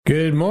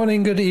Good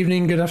morning, good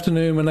evening, good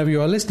afternoon, whenever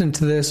you are listening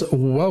to this,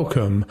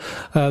 welcome.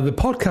 The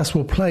podcast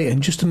will play in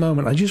just a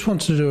moment. I just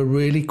want to do a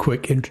really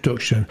quick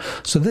introduction.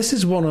 So this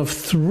is one of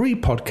 3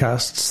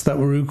 podcasts that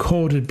were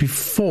recorded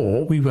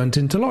before we went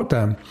into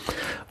lockdown.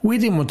 We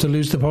didn't want to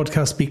lose the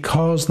podcast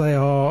because they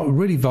are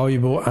really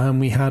valuable and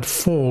we had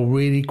 4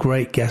 really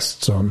great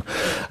guests on.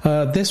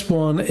 This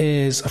one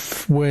is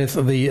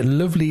with the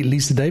lovely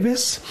Lisa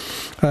Davis.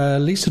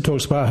 Lisa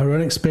talks about her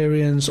own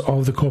experience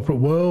of the corporate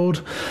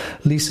world,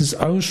 Lisa's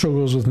own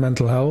struggles with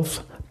mental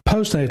health,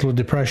 postnatal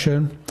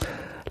depression,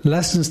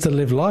 lessons to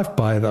live life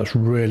by, that's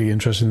really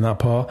interesting, that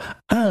part,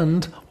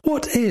 and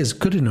what is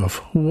good enough?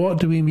 What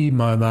do we mean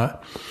by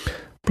that?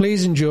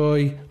 Please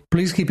enjoy.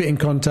 Please keep it in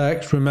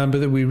context. Remember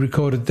that we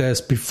recorded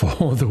this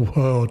before the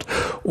world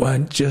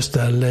went just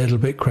a little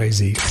bit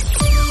crazy.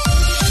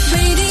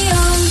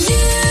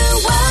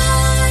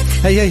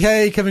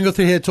 Hey, Kevin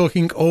Guthrie here,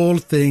 talking all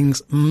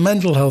things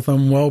mental health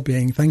and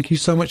well-being. Thank you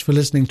so much for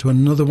listening to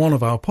another one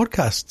of our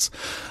podcasts.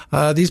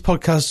 These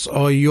podcasts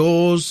are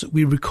yours.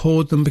 We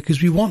record them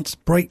because we want to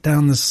break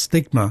down the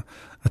stigma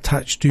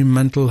attached to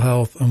mental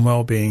health and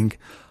well-being.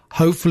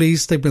 Hopefully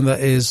stigma that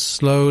is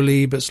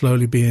slowly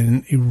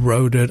being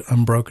eroded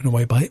and broken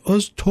away by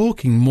us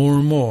talking more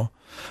and more.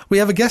 We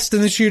have a guest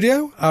in the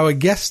studio. Our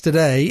guest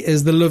today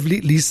is the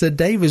lovely Lisa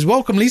Davis.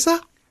 Welcome,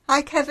 Lisa.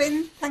 Hi,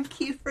 Kevin.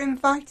 Thank you for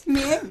inviting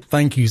me in.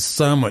 Thank you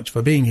so much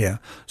for being here.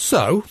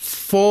 So,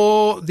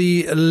 for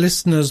the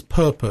listener's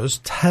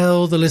purpose,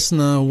 tell the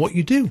listener what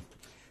you do.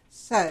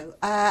 So,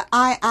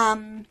 I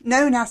am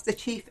known as the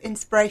Chief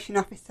Inspiration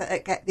Officer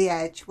at Get the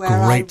Edge.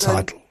 Where Great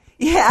title.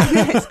 Yeah, I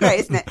know, it's great,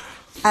 isn't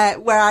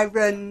it? Where I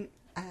run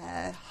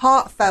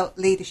heartfelt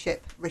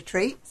leadership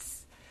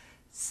retreats.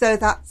 So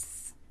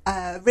that's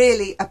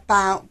really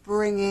about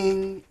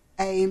bringing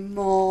a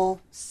more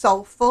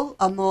soulful,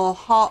 a more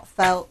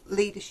heartfelt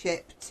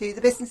leadership to the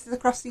businesses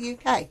across the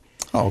UK.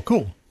 Oh,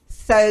 cool.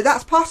 So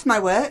that's part of my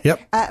work. Yep.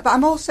 But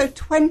I'm also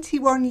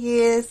 21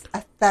 years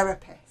a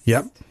therapist.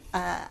 Yep.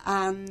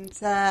 And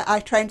I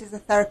trained as a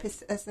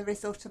therapist as a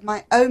result of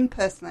my own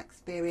personal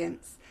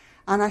experience.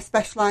 And I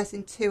specialise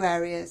in 2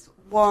 areas.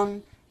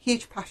 One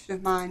huge passion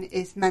of mine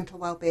is mental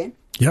well-being.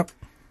 Yep.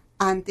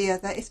 And the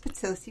other is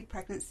fertility,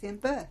 pregnancy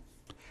and birth,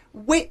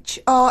 which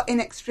are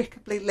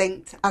inextricably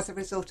linked as a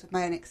result of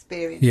my own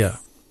experience. Yeah.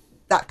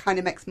 That kind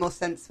of makes more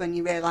sense when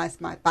you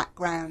realise my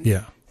background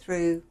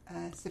through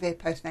severe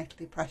postnatal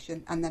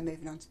depression and then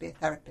moving on to be a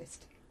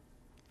therapist.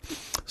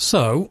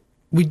 So,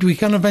 we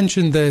kind of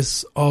mentioned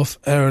this off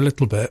air a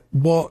little bit.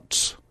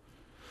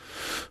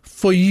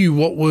 For you,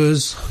 what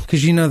was,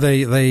 because you know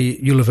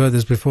you'll have heard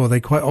this before,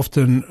 they quite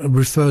often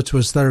refer to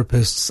as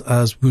therapists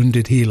as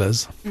wounded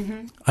healers.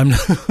 Mm-hmm.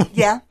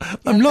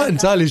 I'm not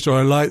entirely sure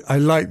I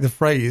like the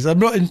phrase. I'm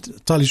not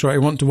entirely sure I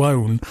want to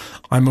own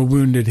I'm a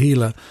wounded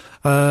healer.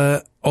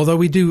 Although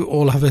we do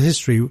all have a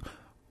history.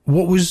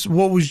 What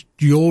was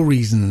your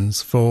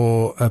reasons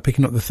for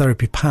picking up the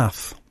therapy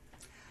path?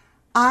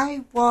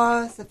 I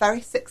was a very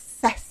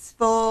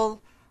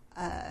successful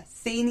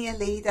senior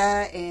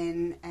leader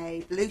in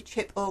a blue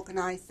chip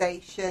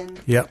organisation.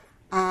 Yep.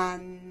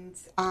 And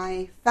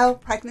I fell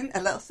pregnant,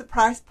 a little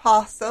surprise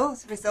parcel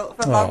as a result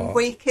of a long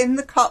week in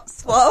the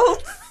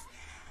Cotswolds.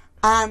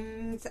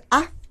 And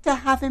after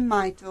having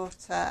my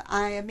daughter,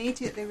 I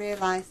immediately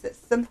realised that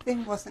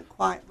something wasn't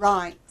quite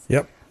right.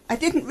 Yep. I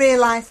didn't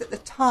realise at the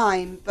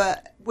time,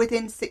 but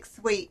within 6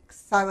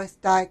 weeks I was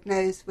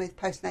diagnosed with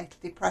postnatal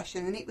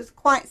depression, and it was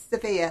quite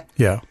severe.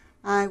 Yeah.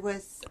 I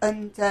was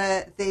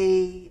under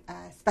the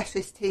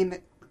specialist team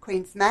at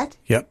Queen's Med,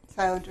 yep.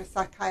 So under a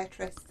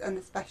psychiatrist and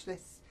the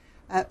specialist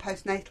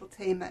postnatal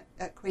team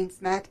at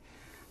Queen's Med,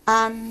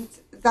 and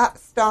that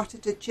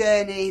started a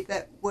journey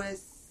that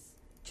was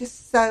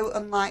just so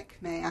unlike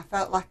me. I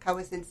felt like I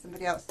was in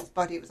somebody else's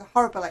body. It was a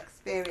horrible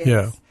experience.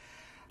 Yeah.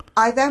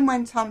 I then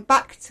went on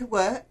back to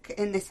work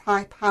in this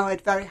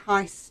high-powered, very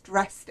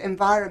high-stressed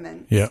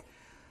environment. Yeah.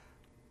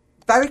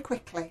 Very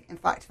quickly. In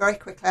fact,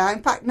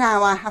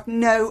 now I have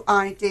no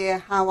idea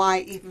how I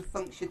even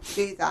functioned to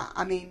do that.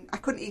 I mean, I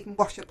couldn't even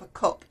wash up a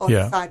cup or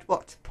decide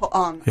what to put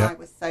on. I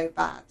was so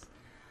bad.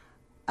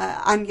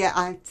 And yet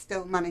I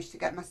still managed to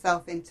get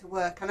myself into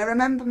work. And I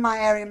remember my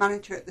area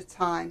manager at the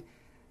time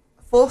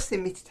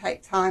forcing me to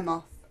take time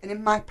off. And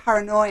in my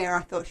paranoia, I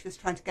thought she was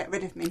trying to get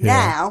rid of me. Yeah.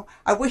 Now,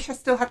 I wish I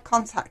still had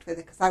contact with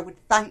her because I would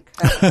thank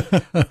her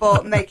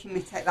for making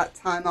me take that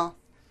time off.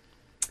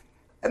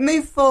 I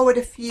moved forward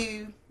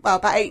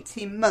about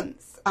 18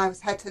 months, I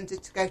was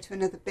headhunted to go to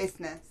another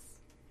business.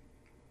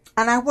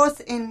 And I was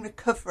in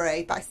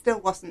recovery, but I still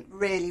wasn't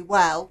really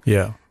well.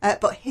 Yeah.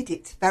 But hid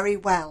it very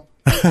well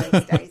in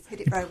those days.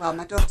 Hid it very well.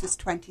 My daughter's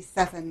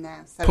 27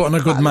 now, so put on a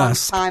good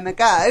mask. Long time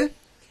ago.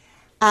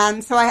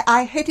 And so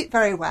I hid it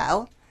very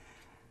well.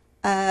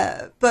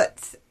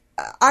 But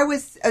I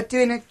was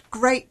doing a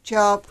great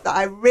job that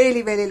I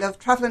really, really loved,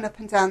 travelling up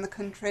and down the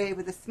country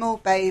with a small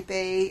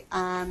baby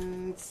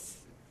and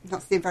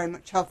not seeing very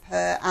much of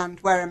her and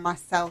wearing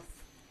myself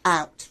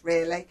out,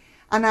 really.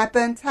 And I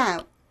burnt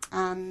out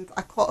and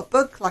I caught a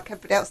bug like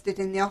everybody else did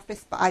in the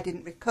office, but I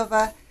didn't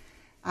recover.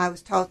 I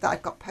was told that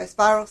I'd got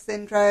post-viral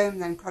syndrome,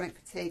 then chronic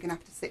fatigue, and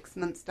after 6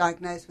 months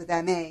diagnosed with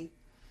ME.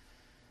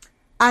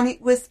 And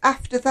it was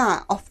after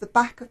that, off the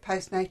back of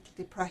postnatal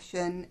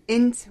depression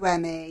into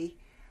ME,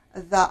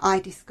 that I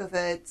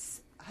discovered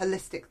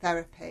holistic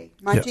therapy.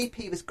 My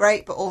GP was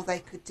great, but all they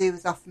could do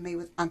was offer me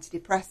with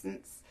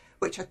antidepressants,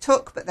 which I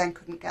took but then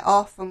couldn't get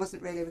off and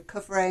wasn't really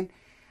recovering.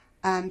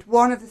 And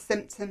one of the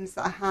symptoms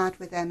that I had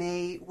with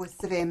ME was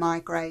severe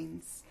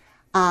migraines.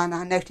 And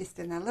I noticed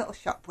in a little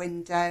shop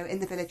window in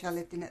the village I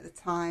lived in at the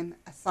time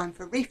a sign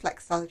for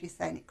reflexology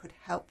saying it could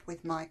help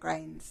with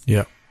migraines.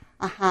 Yeah.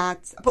 I had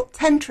about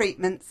 10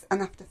 treatments,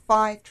 and after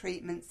 5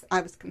 treatments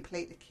I was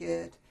completely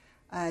cured.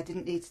 I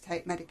didn't need to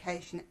take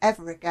medication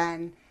ever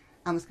again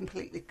and was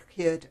completely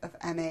cured of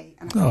ME.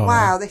 And I thought,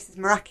 wow, this is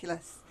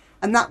miraculous.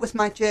 And that was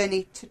my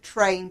journey to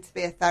train to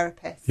be a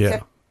therapist.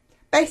 Yeah.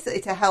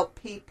 Basically to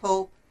help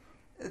people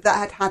that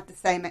had had the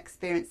same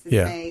experience as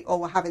me or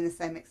were having the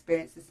same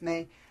experience as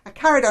me. I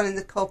carried on in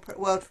the corporate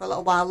world for a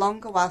little while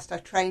longer whilst I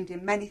trained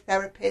in many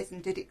therapies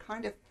and did it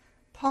kind of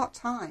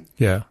part-time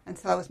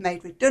until I was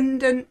made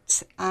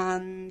redundant,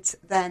 and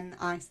then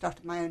I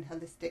started my own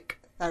holistic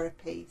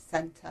therapy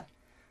centre,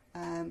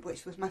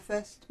 which was my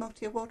first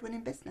multi-award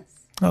winning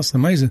business. That's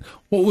amazing.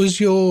 What was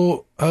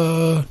your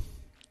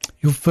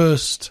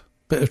first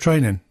bit of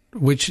training?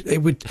 Which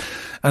it would,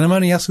 and I'm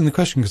only asking the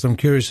question because I'm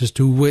curious as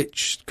to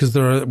which, because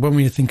there are, when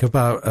we think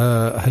about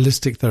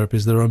holistic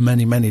therapies, there are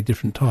many, many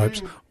different types.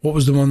 What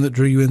was the one that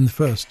drew you in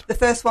first? The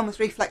first one was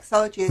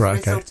reflexology as a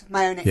result of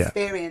my own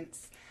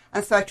experience.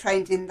 And so I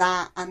trained in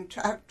that, and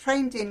I've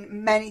trained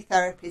in many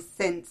therapies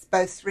since,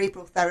 both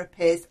cerebral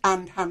therapies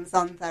and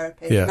hands-on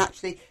therapies, and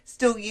actually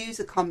still use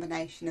a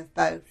combination of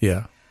both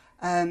to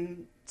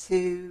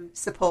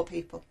support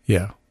people.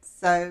 Yeah.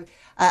 So,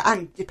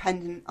 and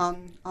dependent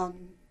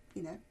on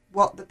you know,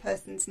 what the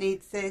person's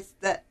needs is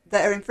that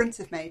are in front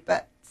of me.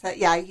 But so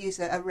I use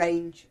a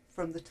range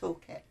from the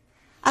toolkit,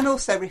 and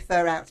also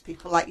refer out to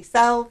people like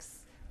yourselves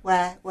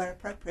where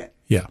appropriate.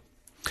 Yeah.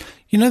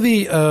 You know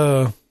the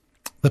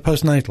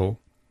postnatal.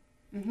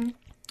 Mm-hmm.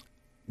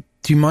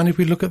 Do you mind if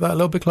we look at that a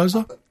little bit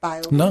closer? By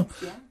all means,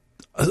 yeah.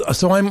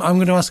 So I'm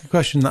going to ask a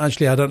question that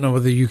actually I don't know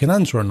whether you can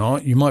answer or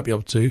not. You might be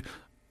able to,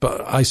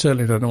 but I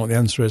certainly don't know what the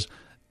answer is.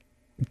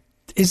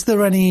 Is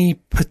there any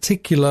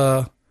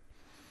particular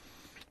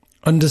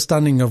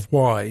understanding of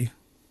why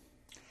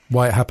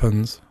it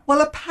happens?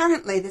 Well,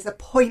 apparently there's a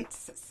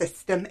points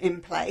system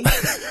in place.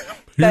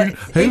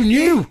 Who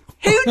knew?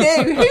 Who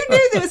knew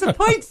there was a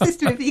point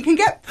system? You can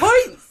get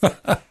points.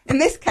 In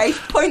this case,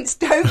 points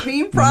don't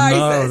mean prizes.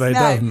 No, they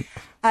don't.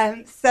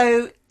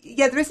 So,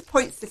 there is a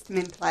point system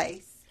in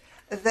place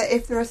that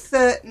if there are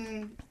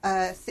certain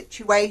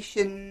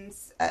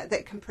situations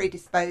that can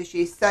predispose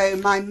you. So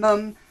my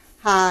mum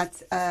had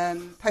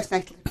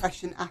postnatal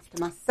depression after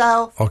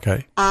myself.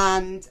 Okay.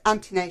 And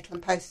antenatal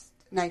and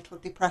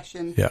postnatal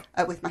depression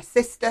with my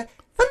sister.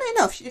 Funnily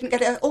enough, she didn't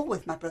get it at all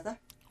with my brother.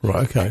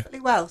 Right, okay.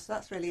 Perfectly well, so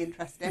that's really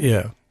interesting.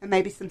 Yeah. And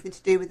maybe something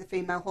to do with the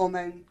female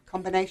hormone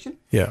combination.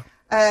 Yeah.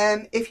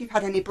 If you've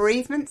had any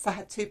bereavements, I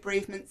had 2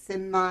 bereavements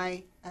in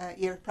my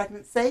year of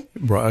pregnancy.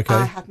 Right, okay.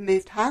 I had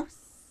moved house.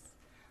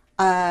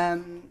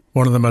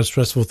 One of the most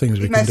stressful things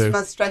we can do.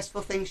 Most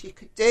stressful things you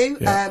could do.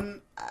 Yeah.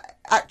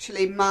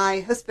 Actually, my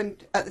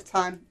husband at the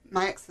time,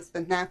 my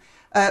ex-husband now,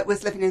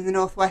 was living in the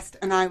northwest,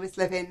 and I was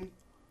living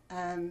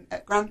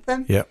at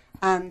Grantham. Yeah.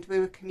 And we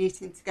were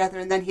commuting together,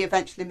 and then he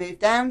eventually moved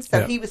down.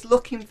 So he was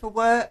looking for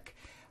work.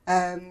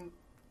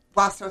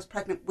 Whilst I was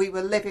pregnant, we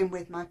were living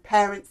with my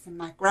parents and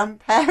my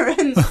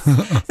grandparents.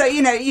 So,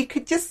 you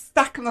could just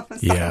stack them up and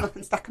stack them up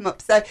and stack them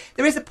up. So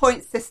there is a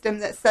point system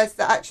that says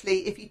that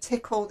actually if you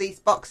tick all these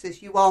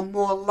boxes, you are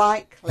more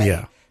likely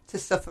to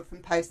suffer from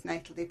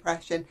postnatal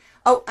depression.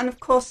 Oh, and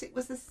of course it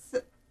was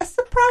a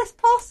surprise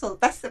parcel,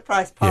 best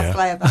surprise parcel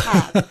I ever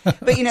had.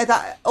 But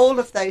that all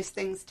of those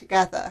things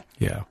together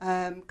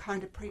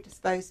kind of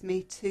predisposed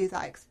me to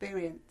that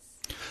experience.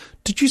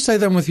 Did you say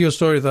then with your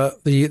story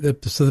that the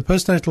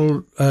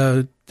postnatal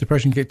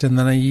depression kicked in,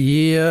 then a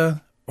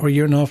year or a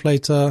year and a half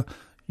later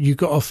you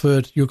got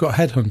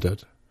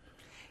headhunted?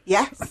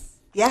 Yes.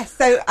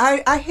 So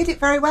I hid it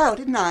very well,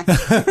 didn't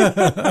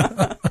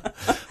I?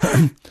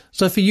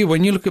 So for you,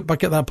 when you look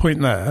back at that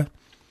point there,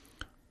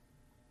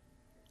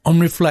 on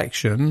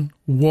reflection,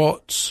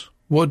 what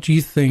do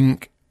you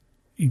think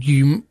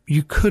you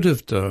could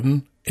have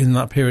done in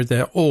that period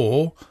there,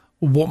 or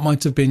what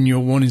might have been your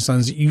warning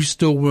signs that you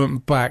still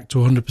weren't back to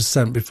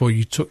 100% before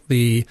you took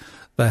the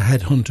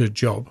headhunter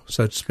job,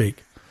 so to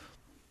speak?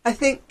 I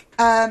think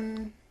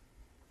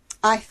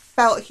I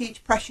felt a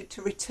huge pressure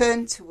to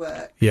return to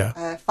work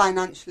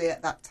financially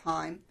at that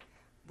time.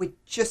 We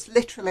just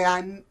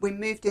we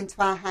moved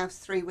into our house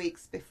 3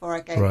 weeks before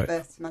I gave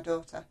birth to my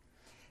daughter.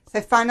 So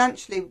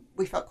financially,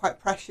 we felt quite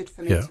pressured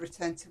for me to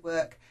return to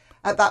work.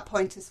 At that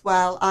point as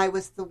well, I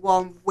was the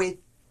one with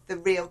the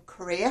real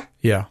career.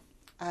 Yeah.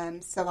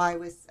 So I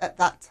was, at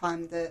that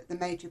time, the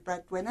major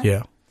breadwinner.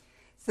 Yeah.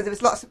 So there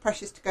was lots of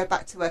pressures to go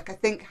back to work. I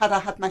think had I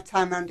had my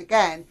time round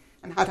again,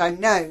 And had I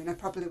known, I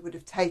probably would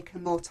have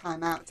taken more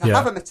time out to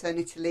have a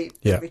maternity leave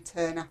and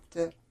return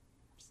after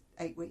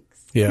 8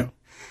 weeks. Yeah.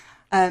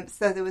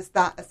 So there was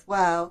that as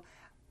well.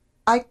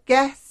 I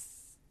guess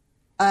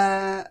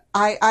I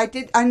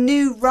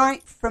knew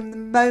right from the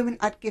moment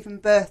I'd given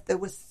birth there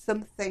was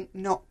something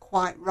not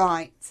quite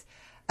right.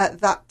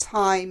 At that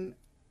time,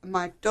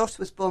 my daughter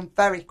was born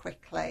very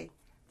quickly.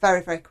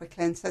 Very, very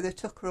quickly, and so they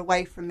took her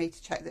away from me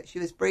to check that she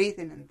was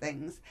breathing and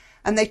things.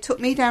 And they took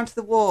me down to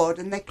the ward,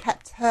 and they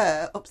kept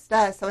her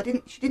upstairs. So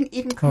she didn't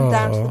even come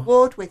down to the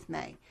ward with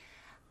me.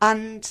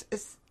 And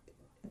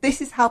this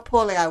is how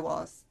poorly I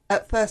was.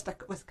 At first, I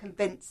was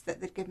convinced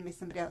that they'd given me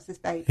somebody else's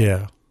baby.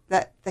 Yeah.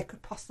 That they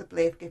could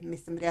possibly have given me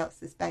somebody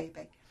else's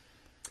baby.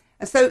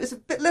 And so it was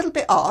a little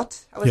bit odd.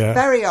 I was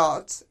very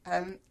odd.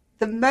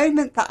 The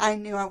moment that I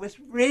knew I was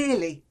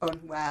really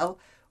unwell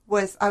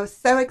was I was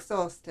so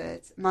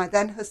exhausted. My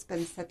then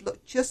husband said,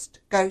 look, just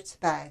go to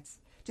bed.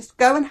 Just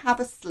go and have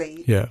a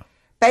sleep. Yeah.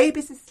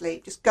 Baby's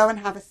asleep. Just go and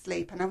have a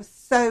sleep. And I was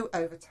so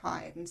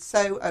overtired and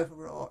so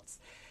overwrought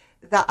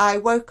that I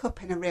woke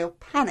up in a real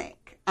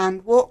panic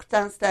and walked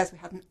downstairs. We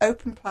had an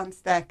open plan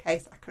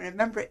staircase. I can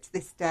remember it to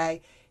this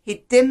day.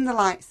 He dimmed the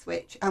light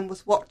switch and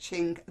was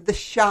watching The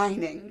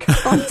Shining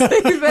on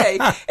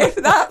TV. If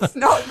that's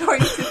not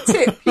going to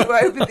tip you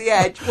over the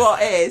edge,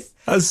 what is?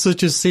 That's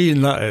such a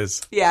scene, that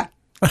is. Yeah.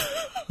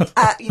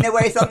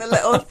 Where he's on the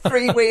little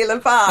 3-wheeler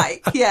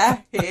bike.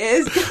 Yeah, he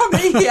is.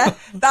 Yeah,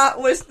 that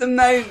was the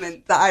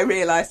moment that I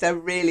realised I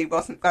really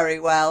wasn't very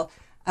well.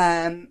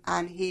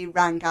 And he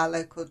rang our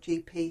local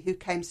GP, who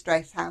came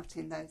straight out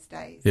in those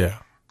days. Yeah.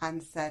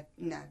 And said,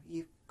 no,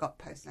 you've got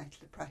postnatal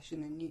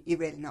depression and you're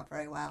really not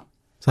very well.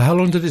 So how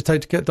long did it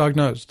take to get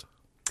diagnosed?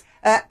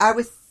 That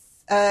was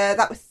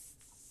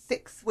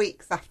 6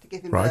 weeks after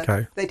giving birth.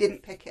 Okay. They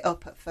didn't pick it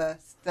up at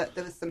first, that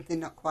there was something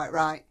not quite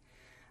right.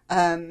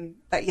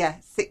 But yeah,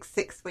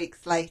 six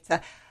weeks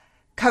later,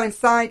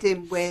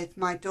 coinciding with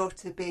my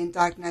daughter being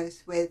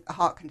diagnosed with a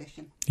heart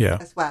condition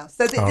as well.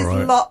 So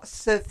there's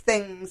lots of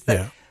things that...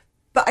 Yeah.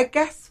 But I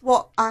guess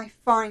what I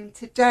find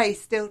today,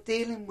 still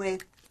dealing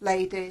with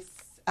ladies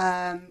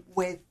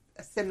with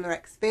similar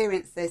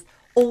experiences,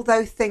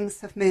 although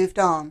things have moved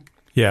on,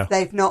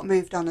 they've not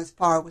moved on as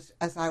far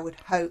as I would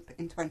hope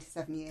in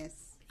 27 years.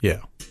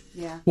 Yeah.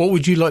 Yeah. What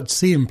would you like to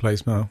see in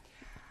place, Mel?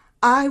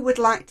 I would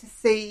like to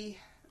see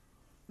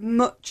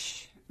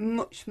much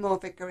more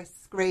vigorous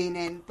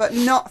screening, but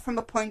not from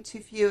a point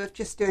of view of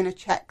just doing a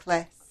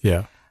checklist.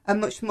 Yeah. A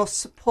much more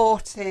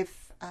supportive,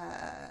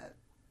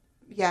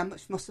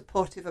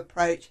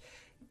 approach,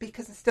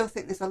 because I still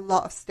think there's a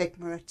lot of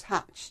stigma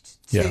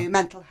attached to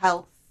mental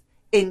health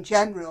in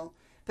general,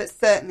 but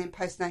certainly in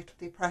postnatal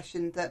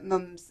depression, that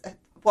mums,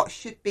 what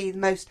should be the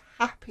most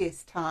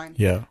happiest time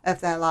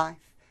of their life,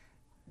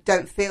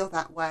 don't feel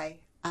that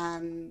way.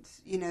 And,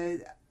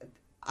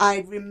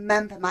 I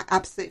remember my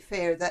absolute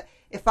fear that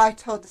if I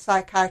told the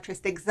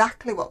psychiatrist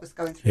exactly what was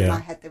going through my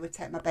head, they would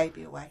take my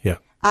baby away. Yeah.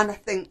 And I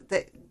think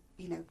that,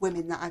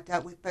 women that I've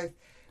dealt with both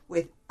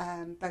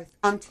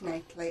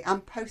antenatally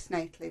and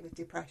postnatally with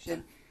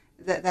depression,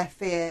 that their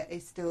fear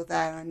is still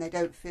there and they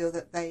don't feel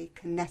that they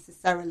can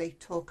necessarily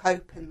talk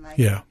openly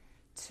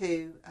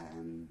to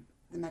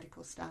the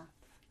medical staff.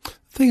 The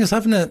thing is,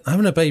 having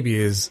a baby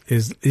is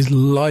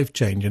life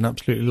changing,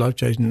 absolutely life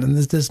changing, and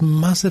there's this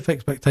massive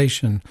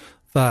expectation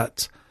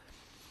that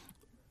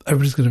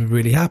everybody's going to be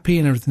really happy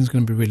and everything's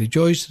going to be really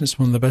joyous, and it's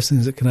one of the best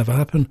things that can ever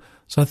happen.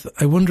 So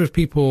I wonder if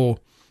people,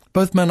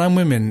 both men and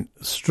women,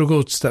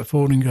 struggle to step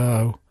forward and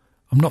go,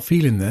 I'm not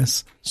feeling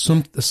this,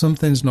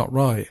 something's not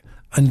right,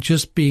 and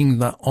just being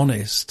that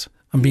honest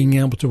and being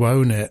able to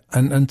own it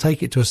and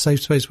take it to a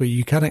safe space where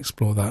you can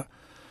explore that.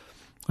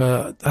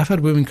 I've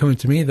had women coming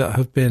to me that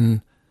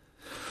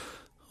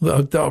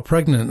are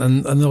pregnant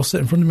and they'll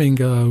sit in front of me and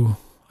go,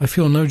 I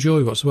feel no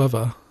joy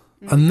whatsoever.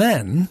 And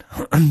then,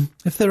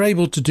 if they're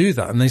able to do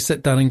that and they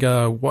sit down and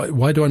go,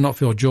 why do I not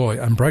feel joy?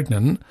 I'm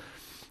pregnant.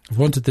 I've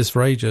wanted this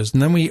for ages.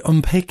 And then we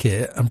unpick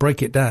it and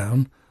break it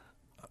down,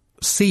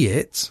 see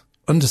it,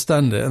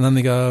 understand it, and then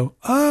they go,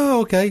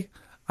 oh, okay.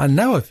 And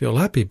now I feel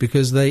happy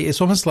because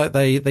it's almost like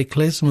they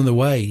clear some of the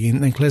way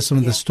and they clear some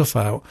of the stuff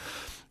out.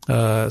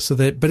 But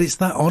it's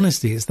that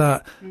honesty. It's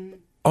that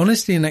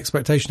honesty and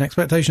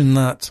expectation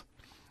that,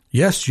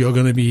 yes, you're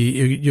going to be,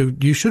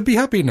 you should be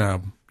happy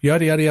now.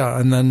 Yada, yada, yada,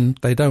 and then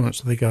they don't,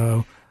 so they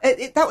go...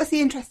 That was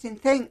the interesting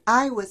thing.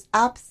 I was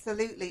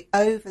absolutely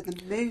over the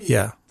moon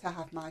to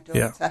have my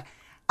daughter,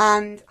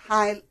 and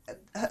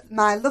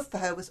my love for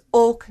her was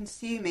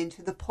all-consuming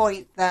to the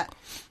point that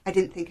I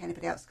didn't think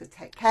anybody else could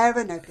take care of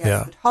her, nobody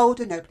else could hold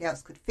her, nobody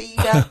else could feed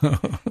her,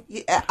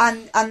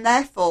 and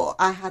therefore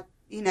I had,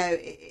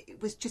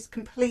 it was just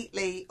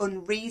completely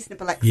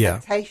unreasonable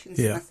expectations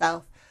of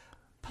myself.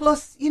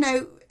 Plus,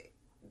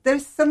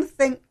 there's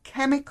something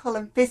chemical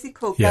and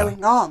physical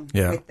going on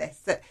with this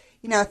that,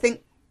 I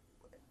think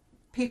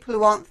people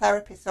who aren't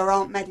therapists or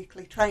aren't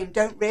medically trained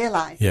don't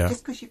realise.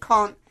 Just because you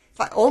can't, it's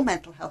like all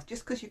mental health,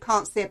 just because you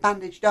can't see a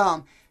bandaged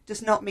arm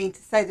does not mean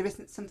to say there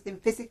isn't something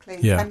physically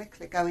and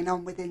chemically going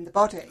on within the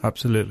body.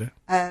 Absolutely.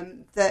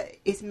 That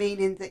is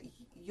meaning that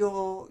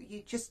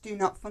you just do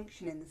not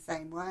function in the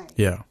same way.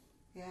 Yeah.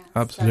 Yeah.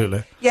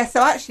 Absolutely.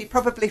 So actually,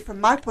 probably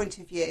from my point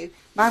of view,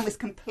 mine was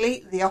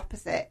completely the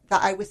opposite,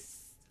 that I was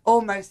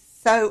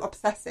almost so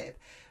obsessive,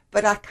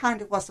 but I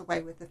kind of was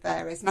away with the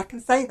fairies. And I can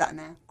say that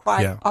now,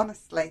 quite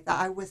honestly, that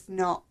I was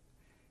not,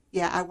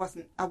 I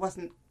wasn't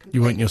completely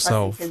you weren't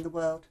yourself in the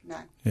world. No.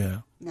 Yeah.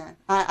 No.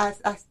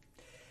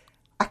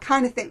 I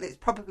kind of think that it's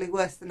probably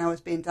worse than I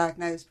was being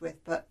diagnosed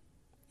with, but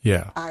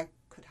I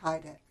could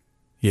hide it.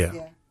 Yeah.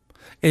 Yeah.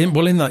 In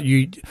that,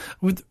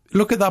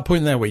 look at that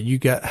point there where you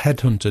get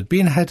headhunted.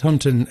 Being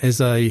headhunted is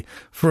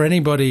for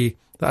anybody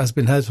that has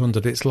been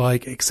headhunted,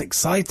 it's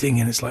exciting,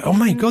 and it's like, oh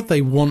my God,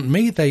 they want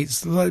me.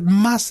 It's like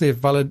massive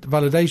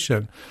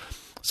validation.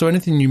 So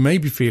anything you may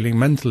be feeling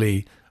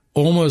mentally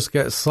almost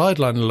gets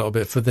sidelined a little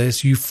bit for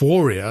this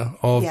euphoria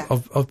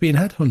of being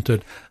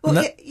headhunted. Well,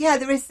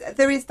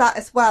 there is that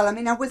as well. I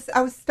mean, I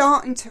was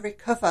starting to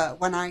recover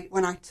when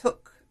I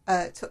took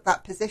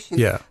that position.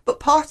 Yeah. But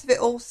part of it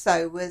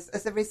also was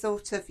as a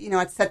result of,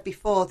 I'd said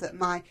before that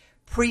my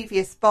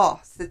previous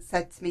boss had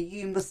said to me,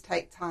 you must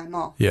take time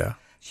off. Yeah.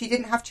 She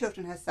didn't have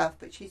children herself,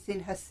 but she'd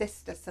seen her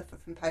sister suffer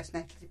from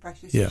postnatal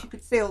depression, so she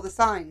could see all the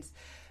signs.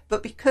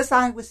 But because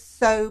I was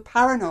so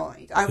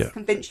paranoid, I was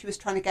convinced she was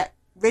trying to get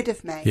rid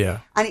of me. Yeah.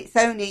 And it's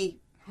only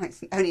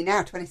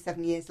now,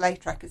 27 years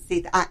later, I could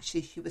see that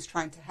actually she was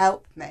trying to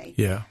help me.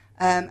 Yeah.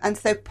 And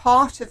so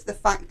part of the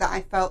fact that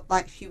I felt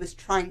like she was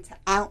trying to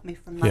out me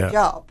from my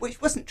job,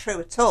 which wasn't true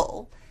at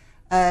all,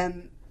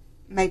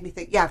 made me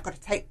think, I've got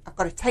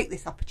to take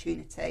this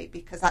opportunity,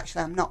 because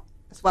actually I'm not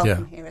as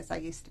welcome here as I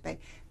used to be.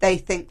 They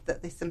think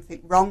that there's something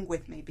wrong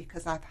with me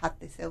because I've had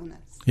this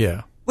illness.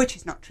 Yeah. Which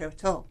is not true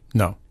at all.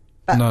 No.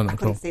 But no, I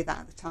couldn't see that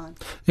at the time.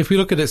 If we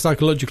look at it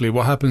psychologically,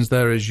 what happens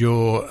there is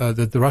your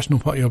the rational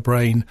part of your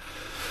brain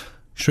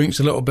shrinks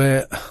a little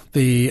bit.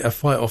 The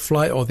fight or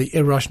flight, or the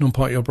irrational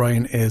part of your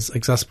brain, is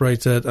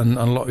exasperated, and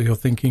a lot of your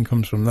thinking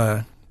comes from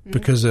there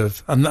because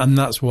of, and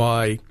that's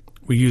why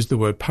we use the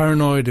word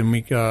paranoid, and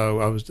we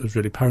go, I was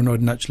really paranoid,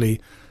 and actually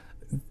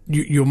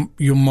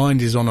your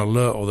mind is on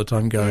alert all the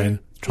time, going,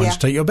 trying to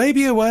take your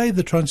baby away,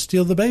 they're trying to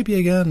steal the baby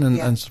again,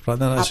 and stuff like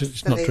that. That's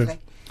it's not true.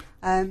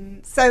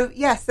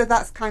 So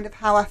that's kind of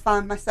how I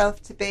found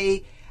myself to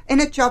be in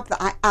a job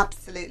that I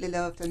absolutely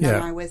loved, and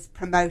then I was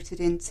promoted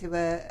into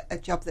a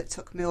job that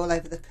took me all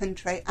over the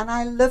country, and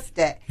I loved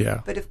it.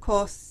 Yeah. But of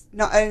course,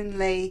 not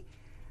only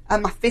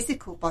my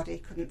physical body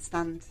couldn't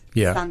stand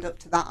up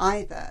to that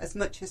either, as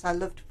much as I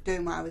loved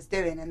doing what I was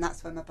doing, and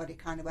that's when my body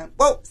kind of went,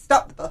 whoa,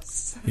 stop the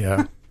bus.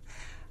 Yeah.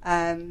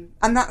 And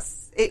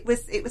it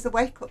was a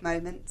wake up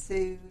moment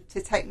to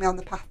take me on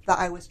the path that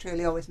I was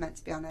truly always meant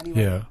to be on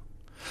anyway. Yeah.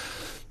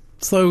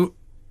 So,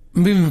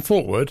 moving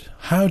forward,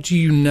 how do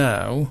you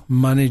now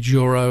manage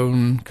your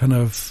own kind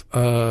of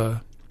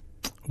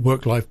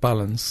work-life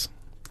balance?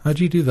 How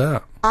do you do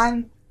that?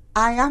 I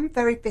am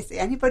very busy.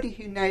 Anybody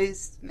who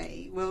knows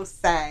me will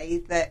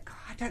say that,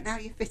 I don't know how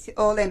you fit it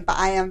all in, but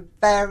I am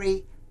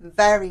very,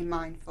 very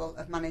mindful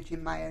of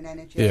managing my own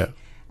energy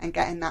and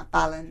getting that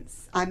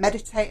balance. I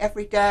meditate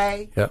every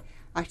day. Yeah.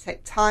 I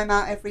take time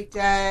out every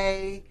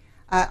day.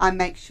 I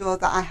make sure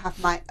that I have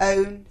my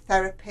own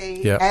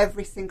therapy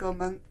every single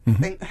month. I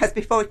think, as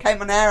before we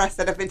came on air, I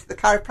said I've been to the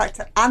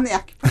chiropractor and the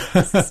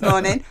acupuncturist this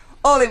morning,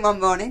 all in one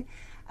morning.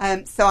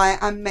 So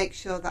I make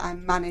sure that I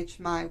manage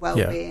my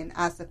well-being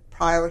as a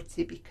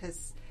priority,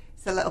 because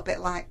it's a little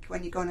bit like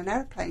when you go on an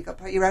aeroplane, you've got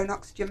to put your own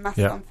oxygen mask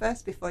on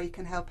first before you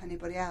can help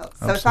anybody else.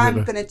 So if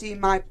I'm going to do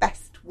my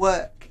best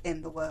work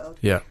in the world,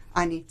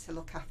 I need to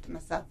look after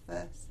myself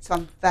first. So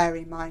I'm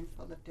very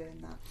mindful of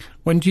doing that.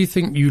 When do you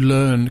think you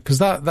learn, because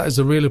that is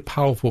a really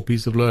powerful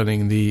piece of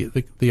learning,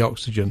 the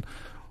oxygen.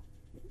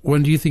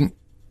 When do you think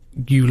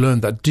you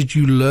learned that? Did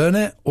you learn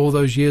it all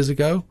those years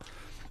ago?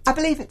 I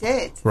believe I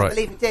did. Right. I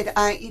believe I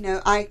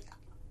did.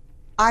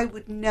 I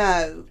would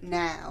know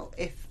now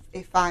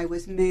if I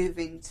was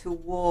moving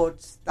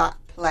towards that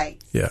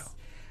place. Yeah.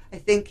 I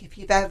think if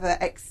you've ever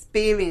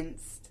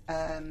experienced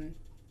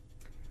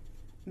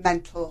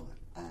mental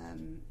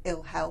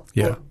ill health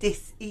or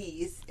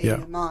dis-ease in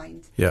your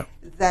mind,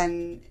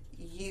 then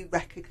you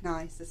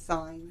recognise the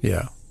signs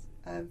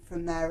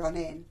from there on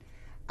in.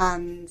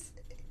 And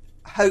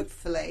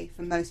hopefully,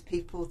 for most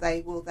people,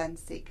 they will then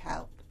seek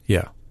help.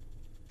 Yeah.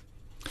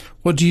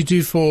 What do you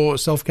do for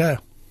self-care?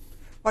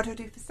 What do I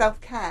do for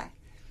self-care?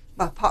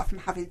 Well, apart from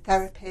having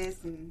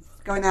therapies and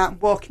going out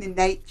and walking in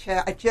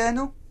nature, I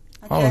journal.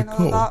 Cool.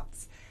 A lot.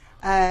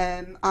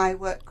 I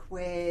work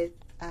with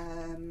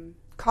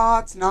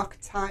cards and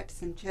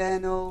archetypes and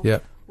journal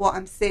what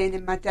I'm seeing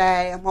in my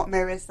day and what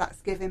mirrors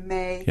that's giving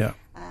me. Yeah.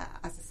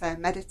 As I say, I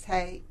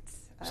meditate.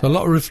 So a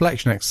lot of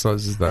reflection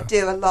exercises there. I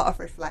do a lot of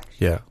reflection.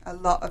 Yeah. A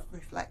lot of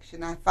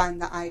reflection. I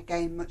find that I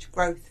gain much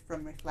growth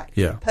from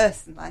reflection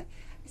personally.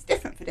 It's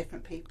different for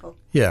different people.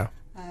 Yeah.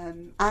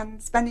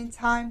 And spending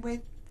time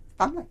with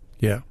family.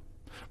 Yeah.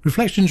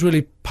 Reflection's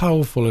really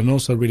powerful and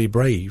also really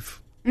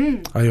brave.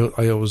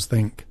 I always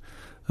think.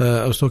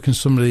 I was talking to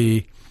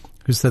somebody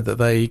who said that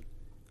they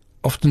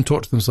often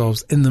talk to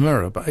themselves in the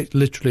mirror, but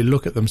literally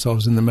look at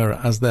themselves in the mirror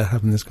as they're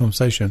having this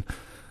conversation.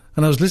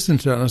 And I was listening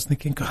to it and I was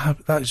thinking, God,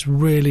 that's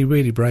really,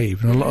 really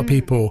brave. And a lot of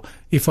people,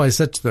 if I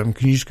said to them,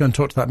 can you just go and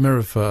talk to that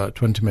mirror for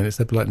 20 minutes?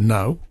 They'd be like,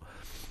 no,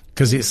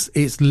 because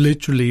it's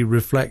literally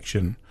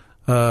reflection.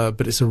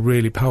 But it's a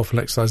really powerful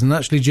exercise. And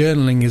actually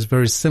journaling is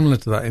very similar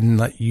to that in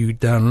that you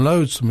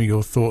download some of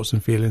your thoughts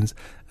and feelings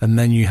and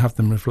then you have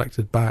them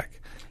reflected back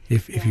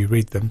if you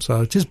read them.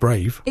 So it is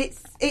brave.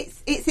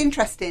 It's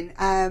interesting.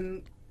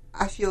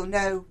 As you'll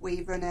know,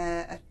 we run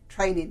a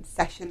training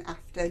session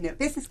after Newark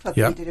Business Club.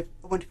 Yep. We did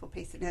a wonderful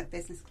piece at Newark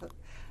Business Club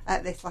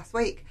this last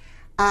week.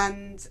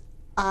 And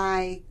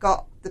I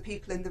got the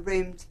people in the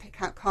room to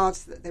pick out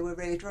cards that they were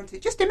really drawn to,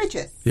 just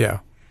images. Yeah.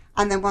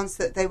 And then ones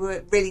that they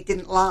really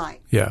didn't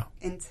like. Yeah.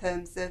 In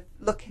terms of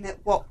looking at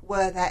what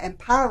were their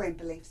empowering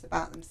beliefs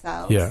about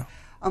themselves. Yeah.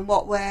 And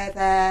what were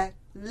their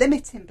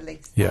limiting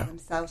beliefs about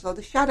themselves, or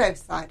the shadow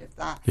side of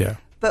that. Yeah.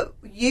 But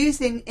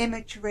using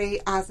imagery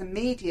as a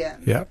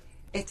medium,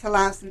 it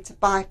allows them to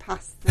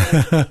bypass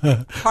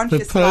the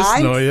conscious the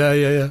personal,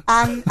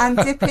 mind and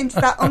dip into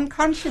that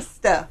unconscious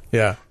stuff.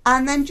 Yeah.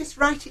 And then just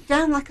write it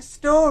down like a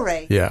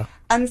story. Yeah.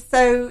 And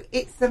so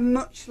it's a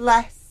much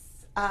less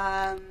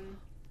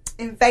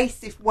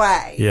invasive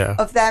way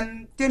of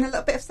them doing a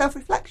little bit of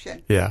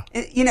self-reflection. Yeah.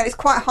 It's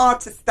quite hard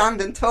to stand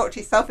and talk to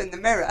yourself in the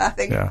mirror. I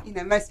think,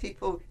 most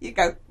people, you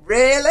go,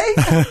 really?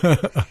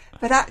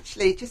 But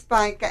actually, just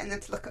by getting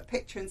them to look at a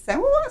picture and saying,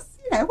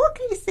 well, what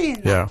can you see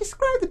in that? Yeah.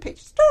 Describe the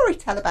picture, story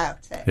tell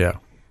about it. Yeah.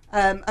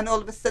 And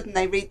all of a sudden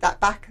they read that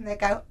back and they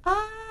go,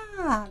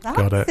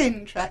 that's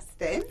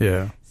interesting.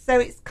 Yeah. So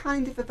it's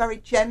kind of a very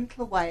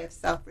gentle way of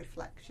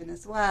self-reflection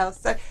as well.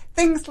 So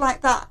things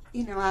like that,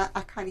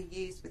 I kind of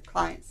use with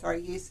clients, or I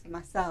use for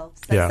myself.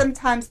 So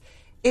sometimes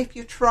if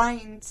you're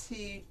trying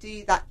to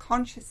do that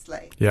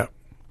consciously,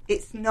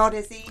 it's not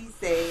as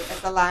easy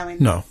as allowing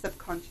the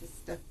subconscious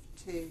stuff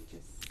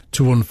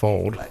to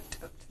unfold. Up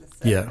to the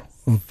surface.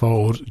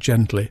 Unfold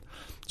gently.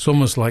 It's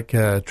almost like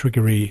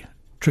trickery,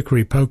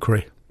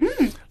 pokery.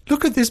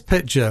 Look at this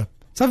picture.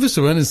 It's ever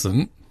so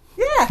innocent.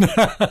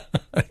 Yeah.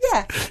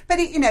 Yeah. But,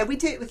 we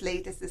do it with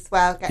leaders as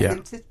well,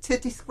 getting them to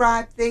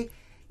describe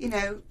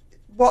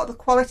what are the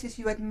qualities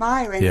you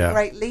admire in a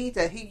great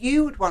leader, who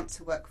you would want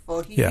to work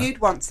for, who you'd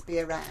want to be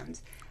around.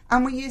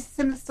 And we use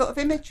similar sort of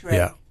imagery.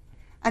 Yeah.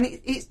 And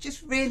it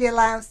just really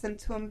allows them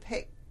to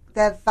unpick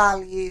their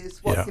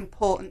values, what's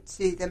important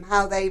to them,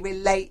 how they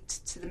relate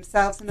to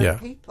themselves and other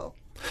people.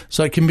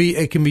 So it can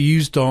be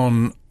used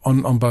on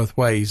both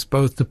ways,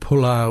 both to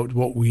pull out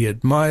what we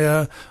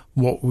admire,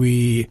 what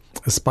we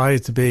aspire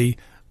to be,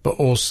 but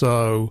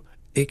also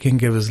it can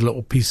give us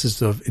little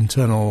pieces of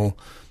internal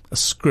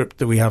script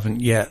that we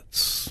haven't yet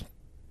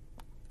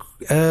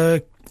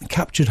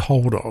captured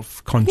hold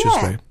of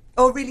consciously.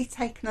 Or really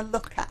taken a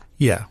look at.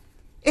 Yeah.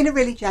 In a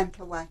really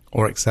gentle way.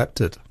 Or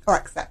accepted.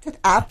 Absolutely.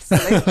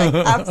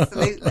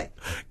 Absolutely.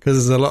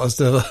 Because there's a lot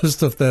of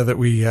stuff there that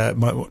we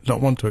might not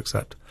want to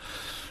accept.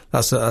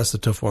 That's a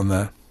tough one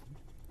there.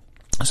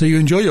 So you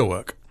enjoy your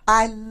work?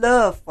 I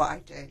love what I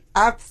do.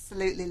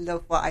 Absolutely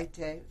love what I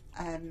do.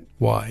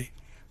 Why?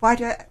 Why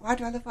do I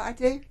love what I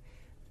do?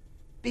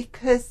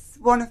 Because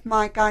one of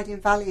my guiding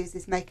values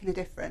is making a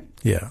difference.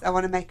 Yeah. I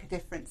want to make a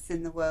difference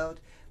in the world,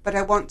 but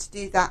I want to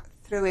do that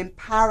through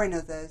empowering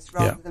others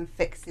rather than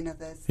fixing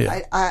others.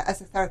 Yeah. I,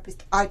 as a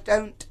therapist, I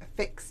don't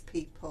fix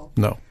people.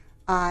 No.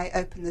 I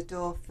open the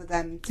door for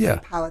them to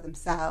empower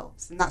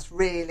themselves, and that's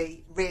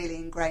really, really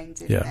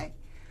ingrained in me.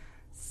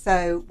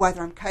 So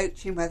whether I'm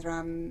coaching, whether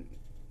I'm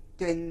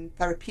doing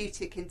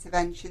therapeutic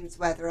interventions,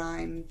 whether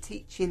I'm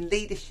teaching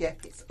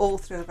leadership, it's all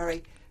through a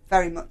very,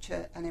 very much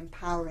an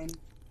empowering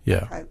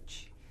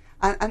approach.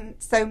 And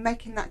so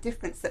making that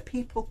difference that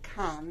people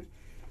can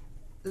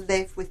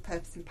live with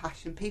purpose and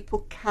passion,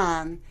 people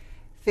can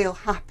feel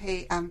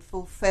happy and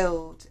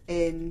fulfilled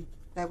in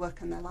their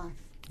work and their life.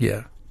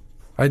 Yeah.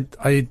 I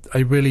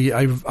really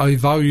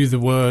value the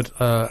word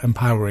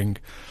empowering.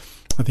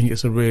 I think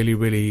it's a really,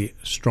 really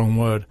strong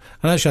word.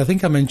 And actually, I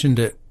think I mentioned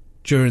it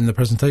during the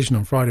presentation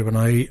on Friday when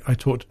I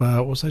talked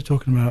about, what was I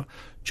talking about?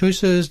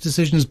 Choices,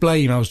 decisions,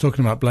 blame. I was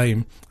talking about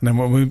blame. And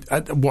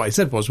then what I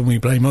said was when we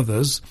blame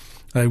others,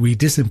 we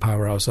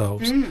disempower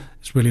ourselves.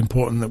 It's really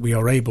important that we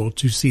are able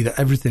to see that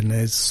everything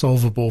is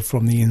solvable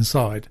from the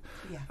inside,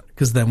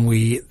 because then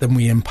we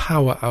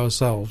empower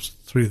ourselves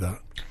through that.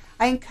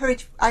 I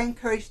encourage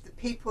the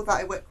people that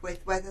I work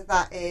with, whether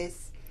that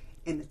is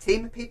in the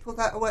team of people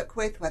that I work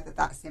with, whether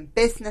that's in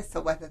business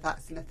or whether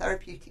that's in a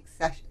therapeutic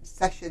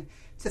session,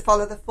 to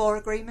follow the 4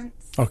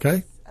 agreements.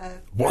 Okay.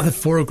 What are the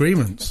 4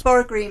 agreements? The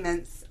 4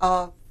 agreements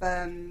of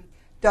Don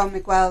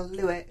Miguel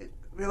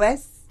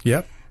Ruiz.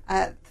 Yep.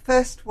 The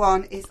first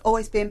one is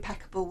always be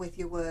impeccable with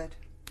your word.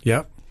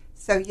 Yep.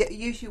 So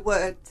use your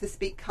word to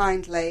speak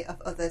kindly of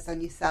others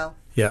and yourself.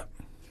 Yep.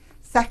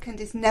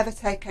 Second is never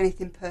take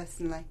anything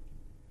personally.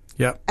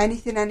 Yep.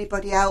 Anything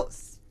anybody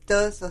else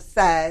does or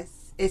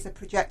says is a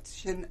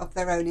projection of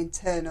their own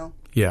internal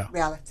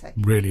reality.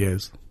 Really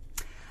is.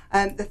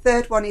 The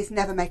third one is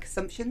never make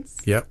assumptions.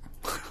 Yep.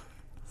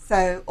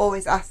 So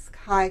always ask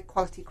high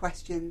quality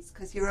questions,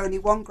 because you're only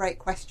one great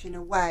question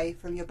away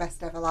from your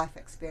best ever life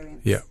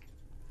experience. Yeah.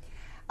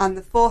 And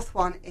the fourth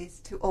one is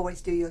to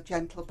always do your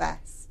gentle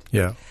best.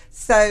 Yeah.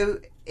 So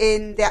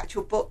in the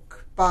actual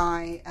book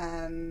by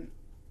Don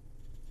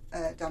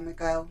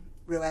Miguel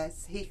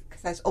Ruiz, he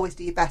says always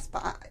do your best.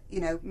 But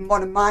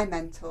one of my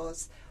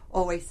mentors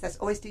always says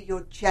always do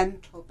your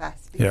gentle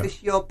best,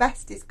 because your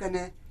best is going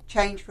to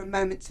change from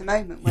moment to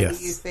moment, whether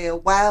you feel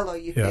well or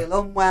you feel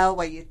unwell,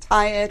 whether you're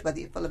tired, whether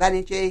you're full of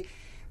energy,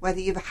 whether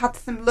you've had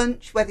some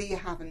lunch, whether you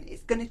haven't.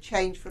 It's going to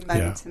change from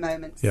moment to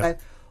moment. So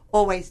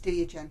always do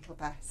your gentle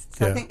best.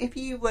 So I think if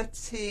you were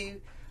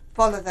to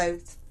follow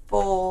those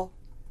 4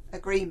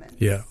 agreements,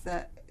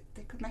 that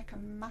they could make a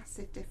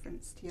massive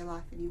difference to your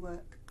life and your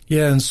work.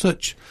 Yeah, and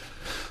such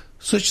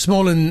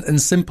small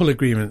and simple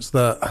agreements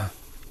that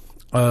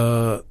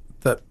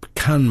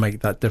can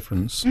make that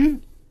difference.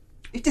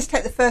 You just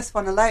take the first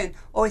one alone.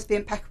 Always be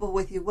impeccable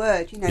with your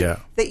word.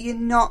 That you're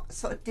not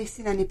sort of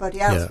dissing anybody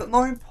else, but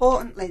more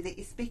importantly, that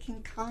you're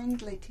speaking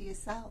kindly to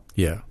yourself.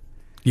 Yeah,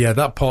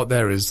 that part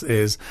there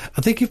is.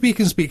 I think if we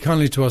can speak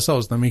kindly to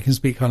ourselves, then we can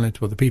speak kindly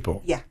to other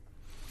people. Yeah,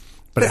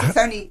 but it's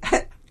only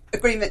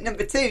agreement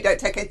number 2. Don't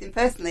take anything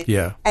personally.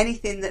 Yeah,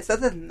 anything that's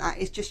other than that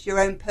is just your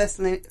own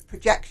personal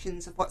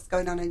projections of what's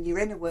going on in your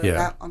inner world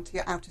out onto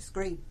your outer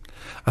screen.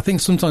 I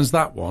think sometimes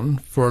that one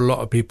for a lot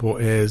of people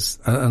is,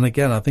 and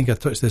again, I think I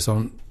touched this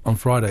on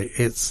Friday.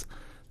 It's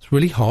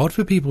really hard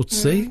for people to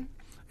see.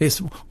 I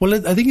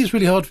think it's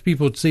really hard for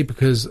people to see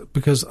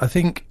because I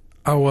think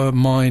our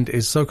mind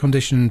is so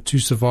conditioned to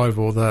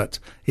survival that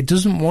it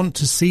doesn't want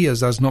to see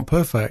us as not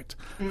perfect.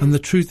 And the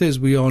truth is,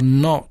 we are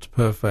not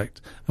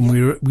perfect,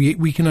 and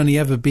we can only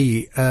ever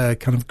be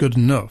kind of good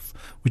enough,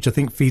 which I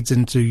think feeds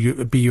into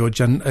your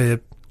gentle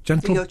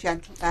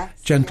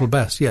best. Gentle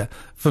best, yeah.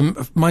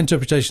 From my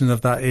interpretation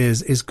of that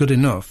is good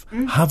enough.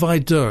 Have I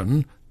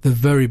done the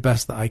very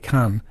best that I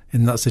can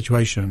in that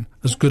situation,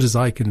 as good as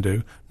I can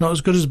do? Not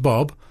as good as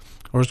Bob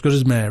or as good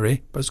as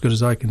Mary, but as good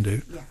as I can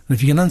do. Yeah. And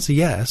if you can answer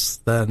yes,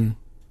 then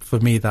for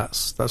me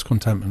that's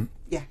contentment.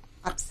 Yeah,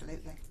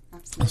 absolutely.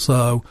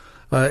 So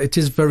it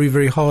is very,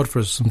 very hard for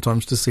us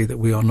sometimes to see that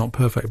we are not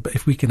perfect. But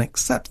if we can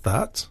accept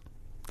that,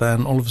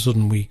 then all of a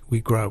sudden we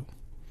grow.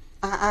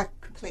 I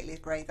completely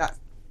agree. That's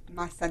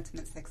my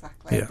sentiments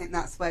exactly. I think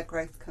that's where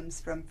growth comes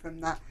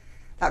from that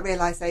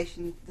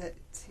realisation that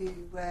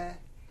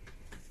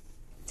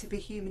to be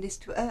human is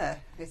to err.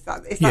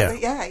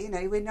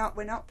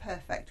 We're not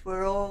perfect.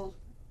 We're all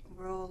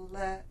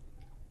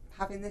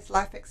having this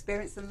life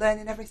experience and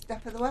learning every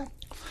step of the way.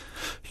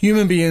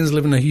 Human beings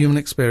living a human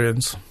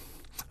experience.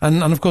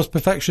 And of course,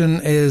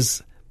 perfection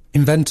is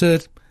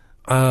invented,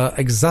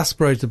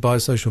 exasperated by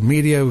social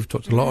media. We've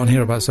talked a lot on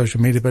here about social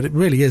media, but it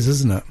really is,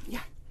 isn't it?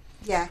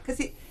 Yeah,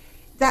 because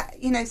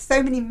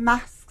so many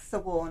masks are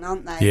worn,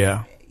 aren't they?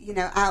 Yeah.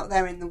 Out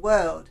there in the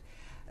world.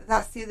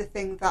 That's the other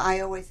thing that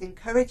I always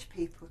encourage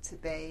people to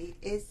be,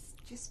 is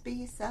just be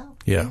yourself.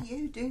 Yeah.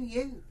 Do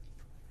you.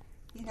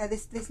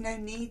 There's no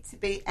need to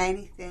be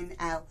anything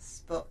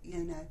else, but,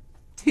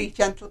 do your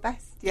gentle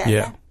best.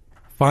 Yeah.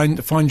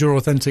 Find your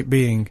authentic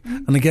being.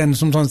 And again,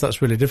 sometimes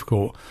that's really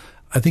difficult.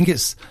 I think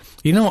it's,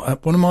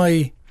 one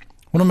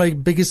of my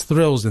biggest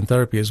thrills in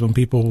therapy is when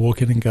people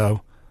walk in and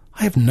go,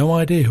 I have no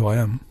idea who I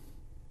am.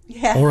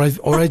 Yeah. Or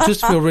I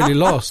just feel really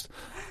lost.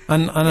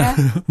 And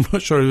I'm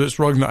not sure if it's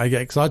wrong that I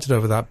get excited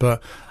over that,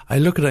 but I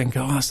look at it and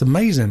go, oh, that's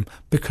amazing,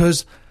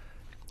 because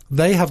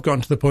they have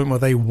gotten to the point where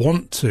they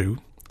want to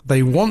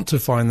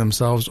find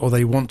themselves, or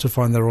they want to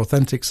find their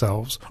authentic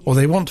selves, or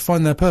they want to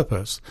find their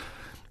purpose.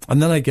 And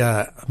then I'm like,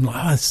 oh,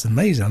 this is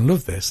amazing. I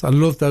love this. I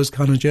love those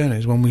kind of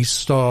journeys when we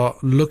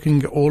start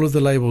looking at all of the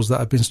labels that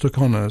have been stuck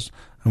on us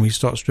and we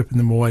start stripping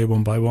them away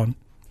one by one.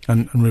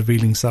 And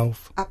revealing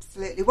self.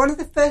 Absolutely. One of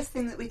the first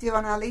things that we do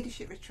on our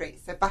leadership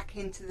retreats, so back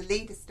into the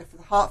leader stuff, for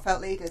the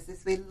heartfelt leaders,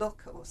 is we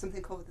look at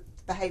something called the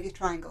behaviour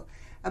triangle,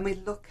 and we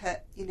look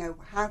at,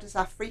 how does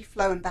our free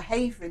flow and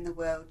behaviour in the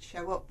world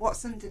show up?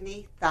 What's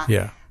underneath that?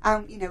 Yeah.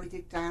 We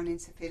dig down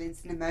into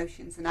feelings and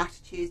emotions and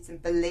attitudes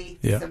and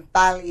beliefs and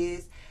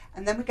values,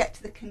 and then we get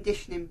to the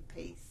conditioning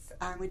piece,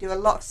 and we do a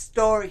lot of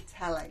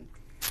storytelling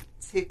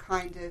to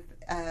kind of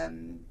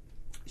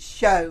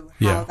show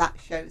how that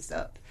shows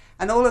up.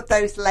 And all of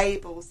those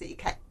labels that you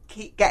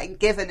keep getting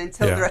given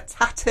until they're a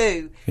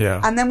tattoo. Yeah.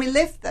 And then we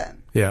live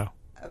them. Yeah.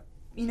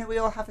 We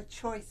all have a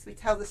choice. We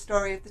tell the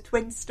story of the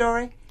twin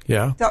story.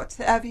 Yeah.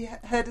 Have you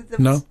heard of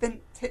the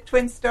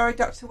twin story?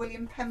 Dr.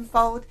 William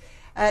Penfold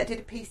did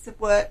a piece of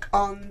work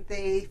on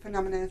the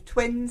phenomenon of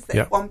twins. That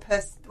if one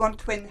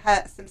twin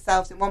hurts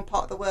themselves in one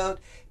part of the world,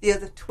 the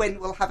other twin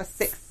will have a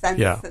sixth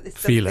sense that there's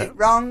something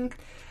wrong.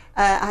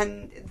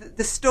 And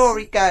the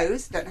story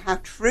goes, don't know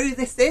how true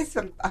this is,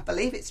 I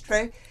believe it's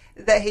true,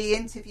 that he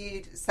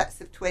interviewed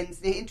sets of twins,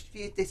 and he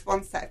interviewed this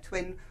one set of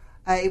twin.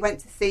 He went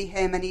to see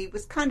him, and he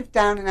was kind of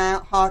down and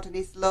out, hard on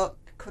his luck,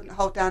 couldn't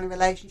hold down a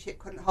relationship,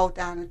 couldn't hold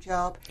down a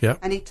job.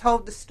 And he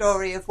told the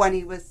story of when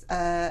he was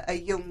a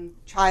young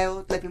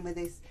child living with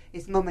his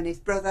his mum and his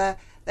brother,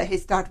 that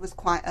his dad was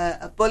quite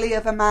a bully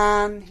of a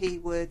man. He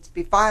would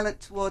be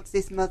violent towards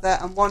his mother,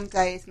 and one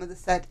day his mother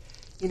said,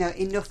 you know,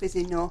 enough is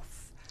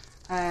enough.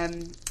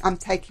 I'm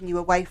taking you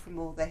away from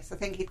all this. I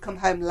think he'd come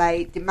home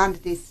late,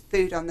 demanded his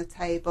food on the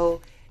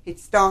table. He'd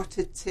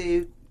started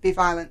to be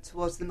violent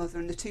towards the mother,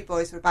 and the two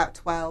boys were about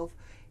 12.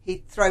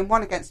 He'd thrown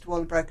one against a wall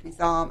and broken his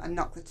arm and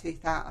knocked the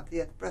tooth out of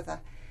the other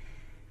brother.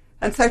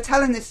 And so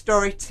telling this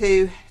story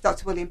to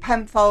Dr. William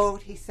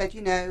Penfold, he said,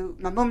 you know,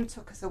 my mum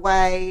took us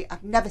away.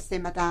 I've never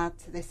seen my dad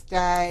to this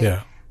day.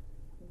 Yeah.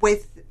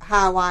 With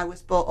how I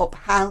was brought up,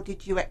 how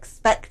did you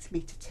expect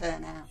me to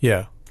turn out?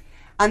 Yeah.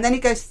 And then he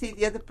goes to see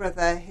the other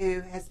brother,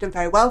 who has done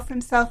very well for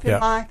himself in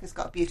life, has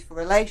got a beautiful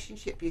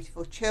relationship,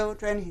 beautiful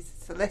children. He's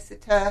a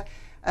solicitor,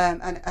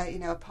 and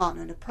a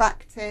partner in a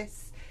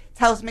practice.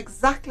 Tells him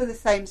exactly the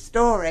same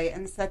story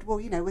and said, well,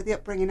 you know, with the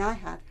upbringing I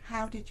had,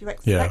 how did you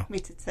expect me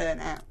to turn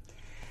out?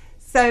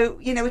 So,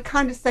 you know, we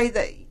kind of say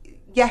that,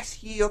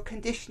 yes, your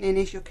conditioning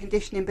is your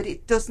conditioning, but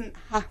it doesn't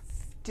have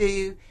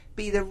to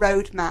be the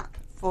roadmap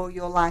for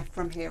your life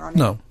from here on in.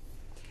 No.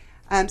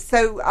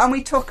 And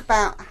we talk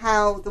about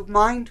how the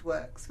mind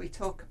works. We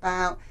talk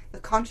about the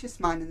conscious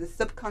mind and the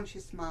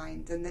subconscious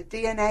mind and the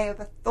DNA of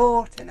a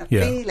thought and a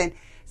feeling.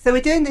 So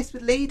we're doing this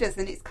with leaders,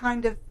 and it's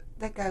kind of,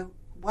 they go,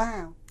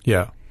 wow.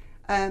 Yeah.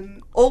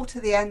 All to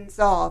the ends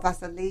of,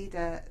 as a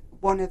leader,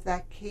 one of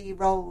their key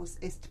roles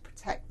is to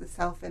protect the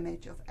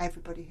self-image of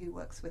everybody who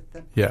works with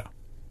them. Yeah.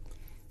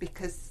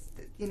 Because,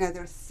 you know,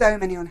 there are so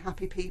many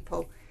unhappy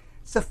people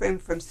suffering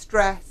from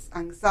stress,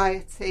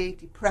 anxiety,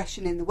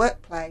 depression in the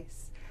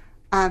workplace.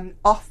 And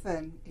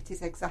often it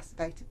is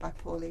exacerbated by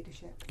poor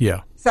leadership.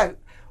 Yeah. So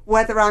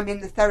whether I'm in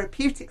the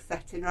therapeutic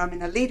setting or I'm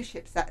in a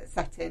leadership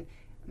setting,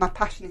 my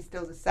passion is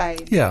still the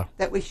same. Yeah.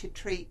 That we should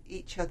treat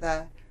each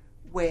other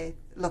with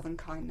love and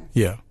kindness.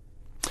 Yeah.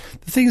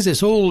 The thing is,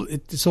 it's all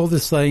the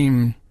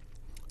same.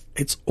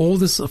 It's all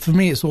this, for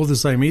me, it's all the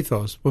same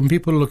ethos. When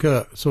people look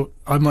at, so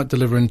I might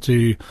deliver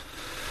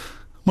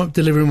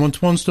delivering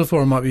one-to-one stuff,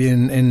 or I might be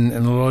in a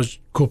large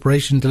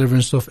corporation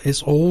delivering stuff.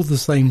 It's all the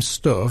same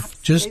stuff,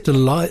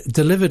 Absolutely. just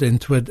delivered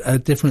into a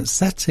different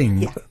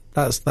setting. Yeah.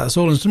 That's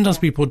all. And sometimes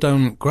people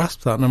don't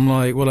grasp that, and I'm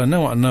like, well, I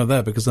know what I know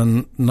there, because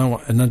I know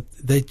what, and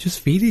they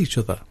just feed each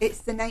other. It's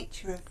the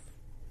nature of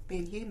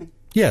being human.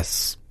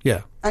 Yes.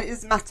 Yeah. And it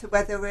doesn't matter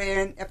whether we're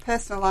in a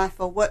personal life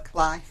or work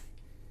life.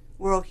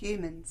 We're all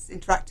humans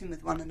interacting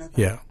with one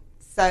another. Yeah.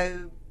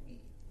 So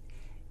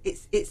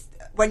it's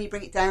when you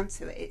bring it down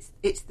to it,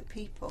 it's the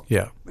people.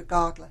 Yeah.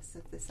 Regardless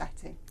of the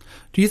setting.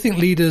 Do you think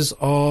leaders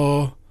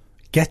are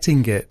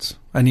getting it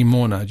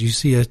anymore now? Do you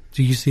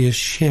see a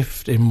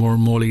shift in more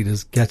and more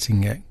leaders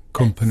getting it?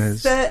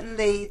 Companies.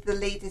 Certainly, the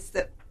leaders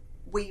that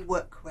we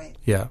work with.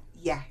 Yeah.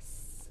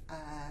 Yes.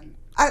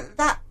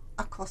 That,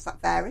 of course,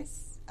 that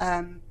varies.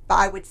 But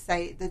I would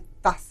say the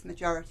vast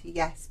majority,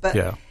 yes.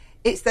 But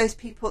it's those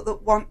people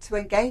that want to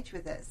engage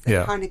with us.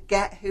 They kind of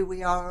get who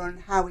we are and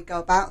how we go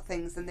about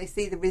things, and they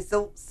see the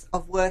results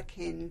of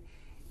working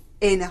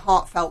in a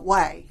heartfelt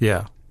way.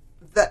 Yeah.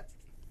 That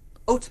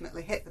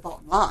ultimately hit the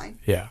bottom line.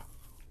 Yeah.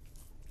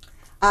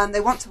 And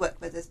they want to work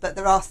with us, but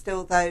there are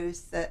still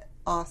those that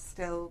are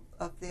still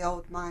of the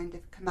old mind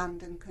of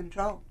command and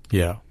control.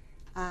 Yeah.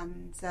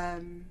 And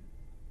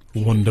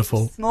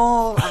wonderful.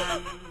 Small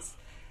and,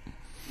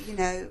 you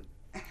know,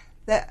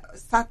 that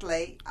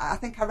sadly, I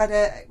think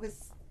it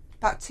was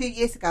about 2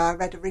 years ago, I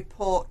read a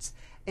report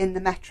in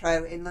the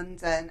Metro in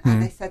London,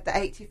 and they said that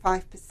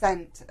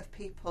 85% of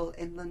people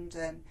in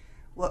London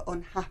were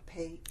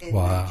unhappy in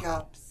their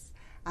jobs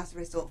as a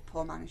result of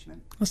poor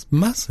management. That's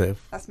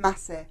massive. That's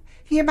massive.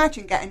 Can you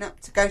imagine getting up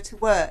to go to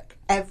work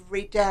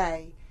every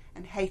day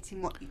and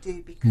hating what you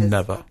do because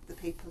of the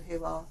people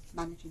who are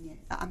managing you?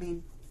 I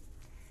mean,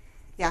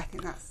 yeah, I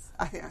think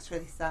that's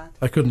really sad.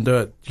 I couldn't do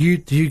it.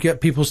 Do you get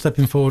people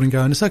stepping forward and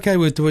going, "It's okay,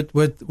 we're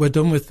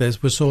done with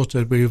this. We're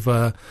sorted. We've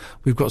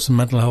got some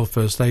mental health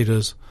first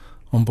aiders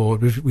on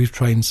board. We've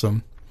trained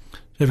some." Do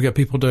you ever get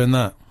people doing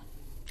that?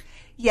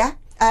 Yeah,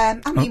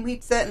 I mean,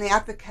 we'd certainly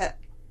advocate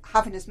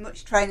having as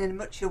much training and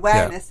much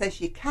awareness as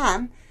you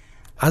can.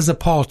 As a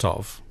part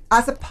of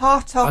a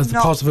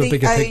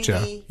bigger picture.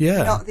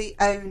 Not the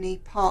only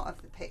part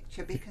of the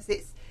picture, because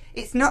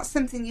it's not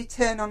something you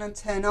turn on and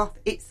turn off.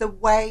 It's a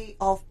way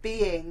of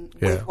being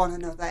with one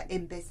another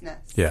in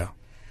business. Yeah.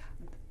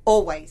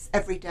 Always,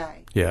 every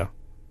day. Yeah.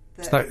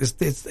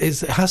 It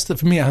has to,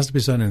 for me, it has to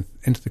be sewn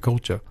into the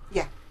culture.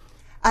 Yeah.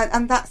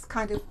 And that's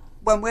kind of,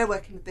 when we're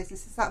working with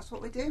businesses, that's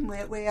what we're doing.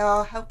 We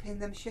are helping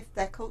them shift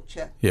their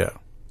culture. Yeah.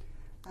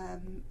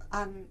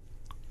 And,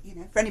 you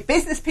know, for any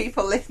business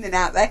people listening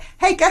out there,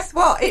 hey, guess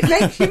what? It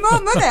makes you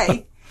more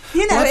money.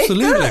 You know,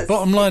 absolutely. It does.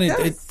 Bottom line,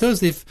 it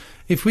does.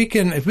 If we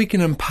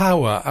can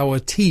empower our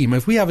team,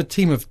 if we have a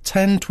team of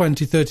 10,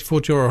 20, 30,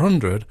 40 or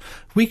 100,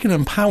 we can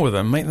empower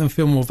them, make them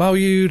feel more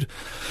valued,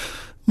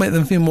 make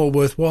them feel more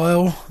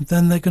worthwhile,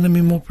 then they're going to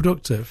be more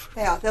productive.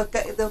 They are.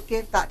 They'll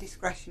give that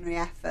discretionary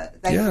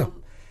effort. They will,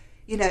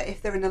 you know,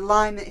 if they're in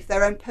alignment, if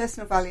their own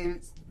personal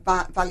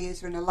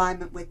values are in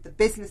alignment with the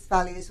business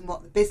values and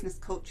what the business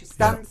culture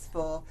stands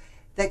for,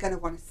 they're going to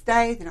want to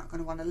stay. They're not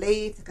going to want to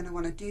leave. They're going to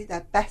want to do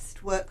their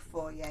best work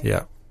for you.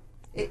 Yeah.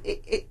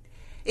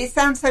 It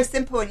sounds so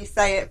simple when you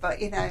say it, but,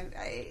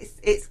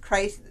 it's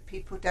crazy that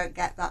people don't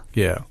get that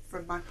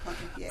from my point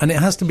of view. And it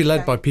has to be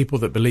led by people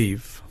that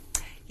believe.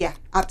 Yeah,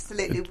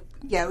 absolutely.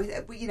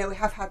 We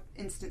have had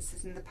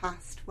instances in the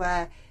past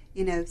where,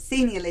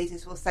 senior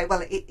leaders will say,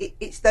 well,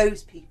 it's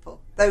those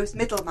people, those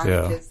middle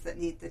managers that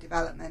need the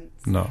development.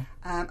 No.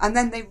 And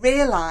then they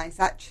realise,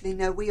 actually,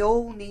 no, we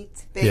all need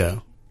to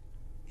be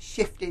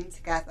shifting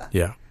together.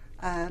 Yeah.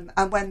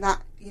 And when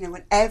that,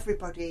 when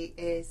everybody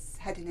is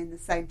heading in the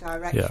same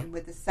direction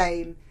with the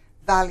same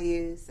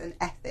values and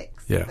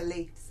ethics and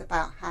beliefs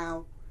about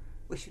how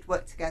we should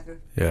work together,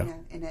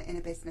 in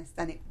a business,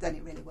 then it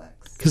really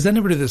works. Because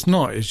anybody that's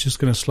not is just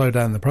going to slow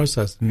down the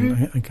process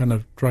and kind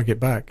of drag it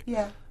back.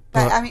 Yeah.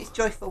 But it's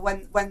joyful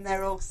when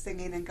they're all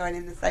singing and going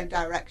in the same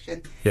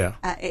direction. Yeah.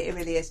 It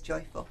really is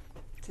joyful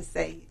to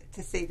see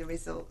the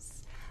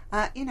results.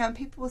 And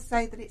people will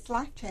say that it's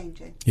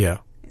life-changing. Yeah.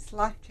 It's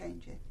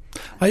life-changing.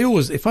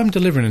 If I'm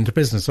delivering into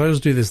business, I always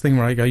do this thing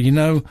where I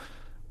go,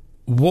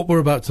 what we're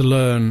about to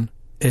learn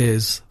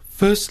is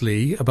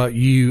firstly about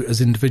you as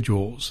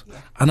individuals.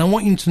 Yeah. And I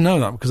want you to know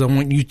that because I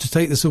want you to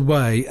take this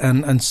away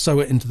and sow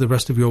it into the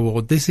rest of your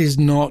world. This is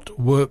not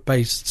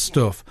work-based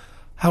stuff.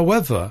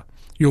 However,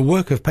 your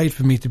work have paid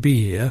for me to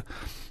be here.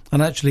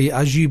 And actually,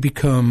 as you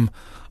become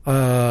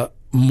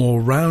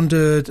more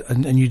rounded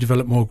and you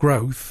develop more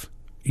growth,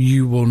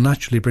 you will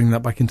naturally bring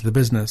that back into the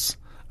business.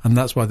 And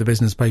that's why the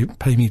business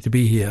pay me to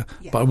be here.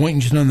 Yeah. But I want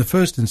you to know in the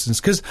first instance,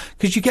 because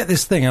you get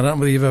this thing, I don't know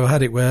whether you've ever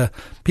had it, where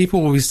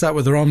people will be sat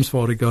with their arms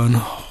folded going,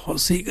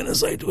 what's he going to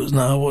say to us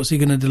now? What's he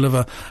going to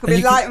deliver? It'll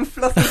be light and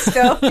fluffy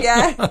stuff,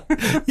 yeah.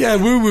 Yeah,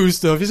 woo-woo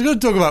stuff. He's going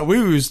to talk about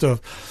woo-woo stuff.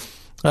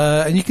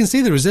 And you can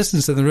see the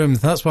resistance in the room.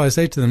 That's why I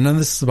say to them, no,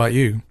 this is about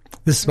you.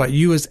 This is about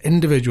you as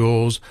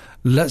individuals.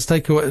 Let's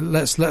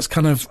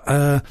kind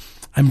of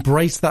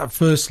embrace that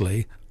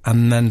firstly,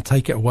 and then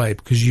take it away,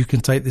 because you can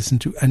take this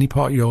into any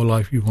part of your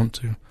life you want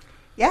to.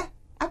 Yeah,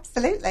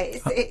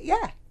 absolutely.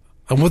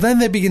 And well, then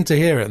they begin to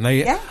hear it,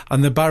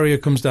 and the barrier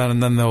comes down,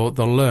 and then they'll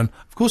learn.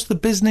 Of course, the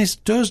business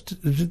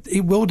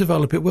it will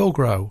develop, it will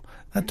grow.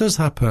 That does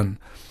happen.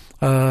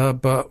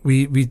 But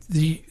we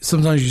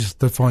sometimes you just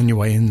have to find your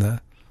way in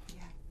there.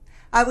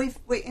 Yeah.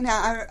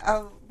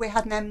 We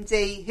had an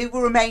MD who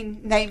will remain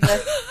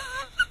nameless,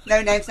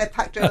 no names, no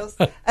pack drills,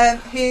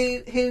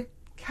 who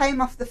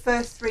came off the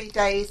first 3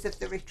 days of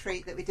the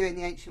retreat that we do in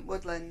the Ancient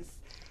Woodlands,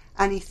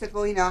 and he said,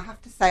 well, I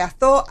have to say, I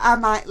thought I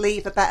might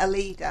leave a better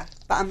leader,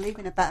 but I'm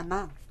leaving a better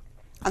man.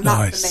 And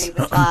that for me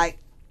was like,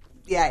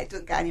 it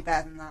doesn't get any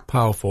better than that.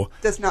 Powerful.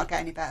 Does not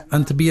get any better than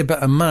and that. To be a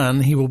better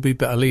man, he will be a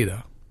better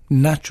leader.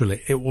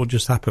 Naturally, it will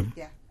just happen.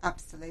 Yeah,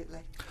 absolutely.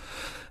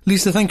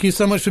 Lisa, thank you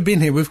so much for being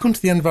here. We've come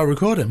to the end of our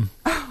recording.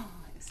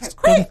 So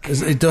quick.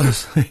 It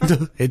does.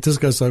 It does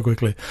go so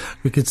quickly.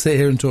 We could sit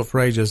here and talk for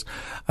ages.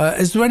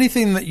 Is there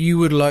anything that you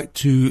would like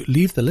to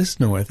leave the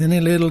listener with? Any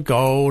little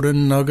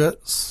golden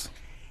nuggets?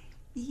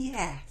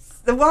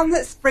 Yes. The one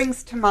that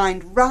springs to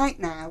mind right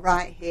now,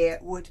 right here,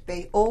 would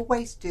be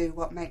always do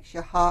what makes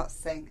your heart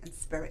sing and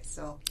spirit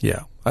soar.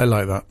 Yeah, I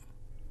like that.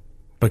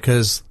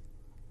 Because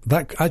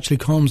that actually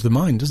calms the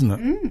mind, doesn't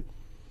it?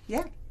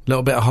 Yeah. A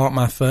little bit of heart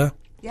math there.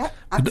 Yeah,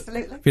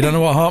 absolutely. If you don't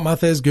know what heart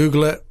math is,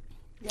 Google it.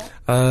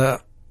 Yeah.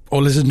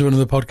 Or listen to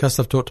another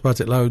podcast. I've talked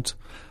about it loads.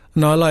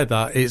 No, I like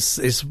that.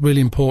 It's really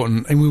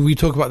important. And we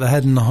talk about the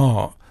head and the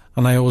heart.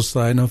 And I always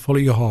say, no, follow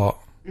your heart.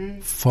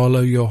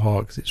 Follow your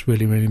heart, because it's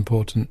really, really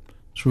important.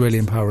 It's really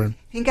empowering.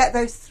 If you can get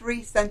those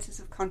 3 centres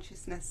of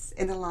consciousness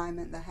in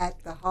alignment, the head,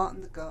 the heart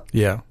and the gut.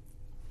 Yeah.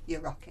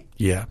 You're rocking.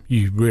 Yeah,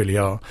 you really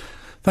are.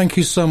 Thank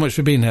you so much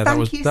for being here.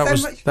 Thank you so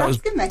much for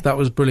asking me. That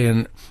was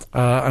brilliant.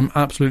 I'm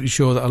absolutely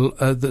sure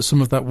that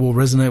some of that will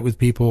resonate with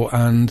people.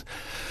 And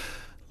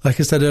like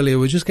I said earlier,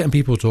 we're just getting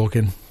people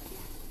talking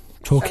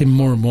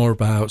more and more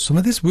about some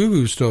of this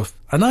woo-woo stuff.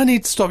 And I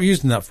need to stop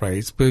using that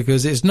phrase,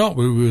 because it's not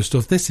woo-woo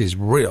stuff. This is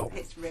real.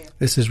 It's real.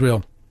 This is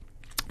real.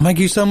 Thank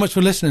you so much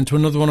for listening to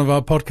another one of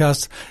our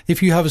podcasts.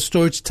 If you have a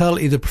story to tell,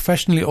 either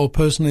professionally or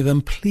personally,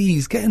 then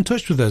please get in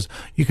touch with us.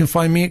 You can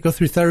find me at Go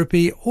Through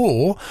Therapy,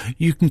 or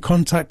you can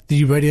contact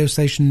the radio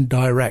station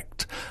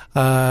direct.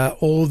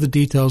 All the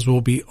details will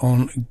be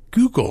on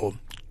Google.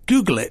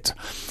 Google it.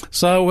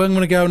 So I'm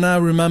going to go now.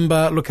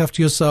 Remember, look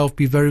after yourself.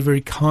 Be very, very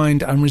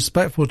kind and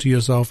respectful to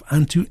yourself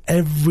and to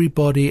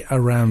everybody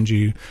around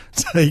you.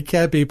 Take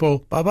care, people.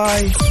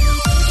 Bye-bye.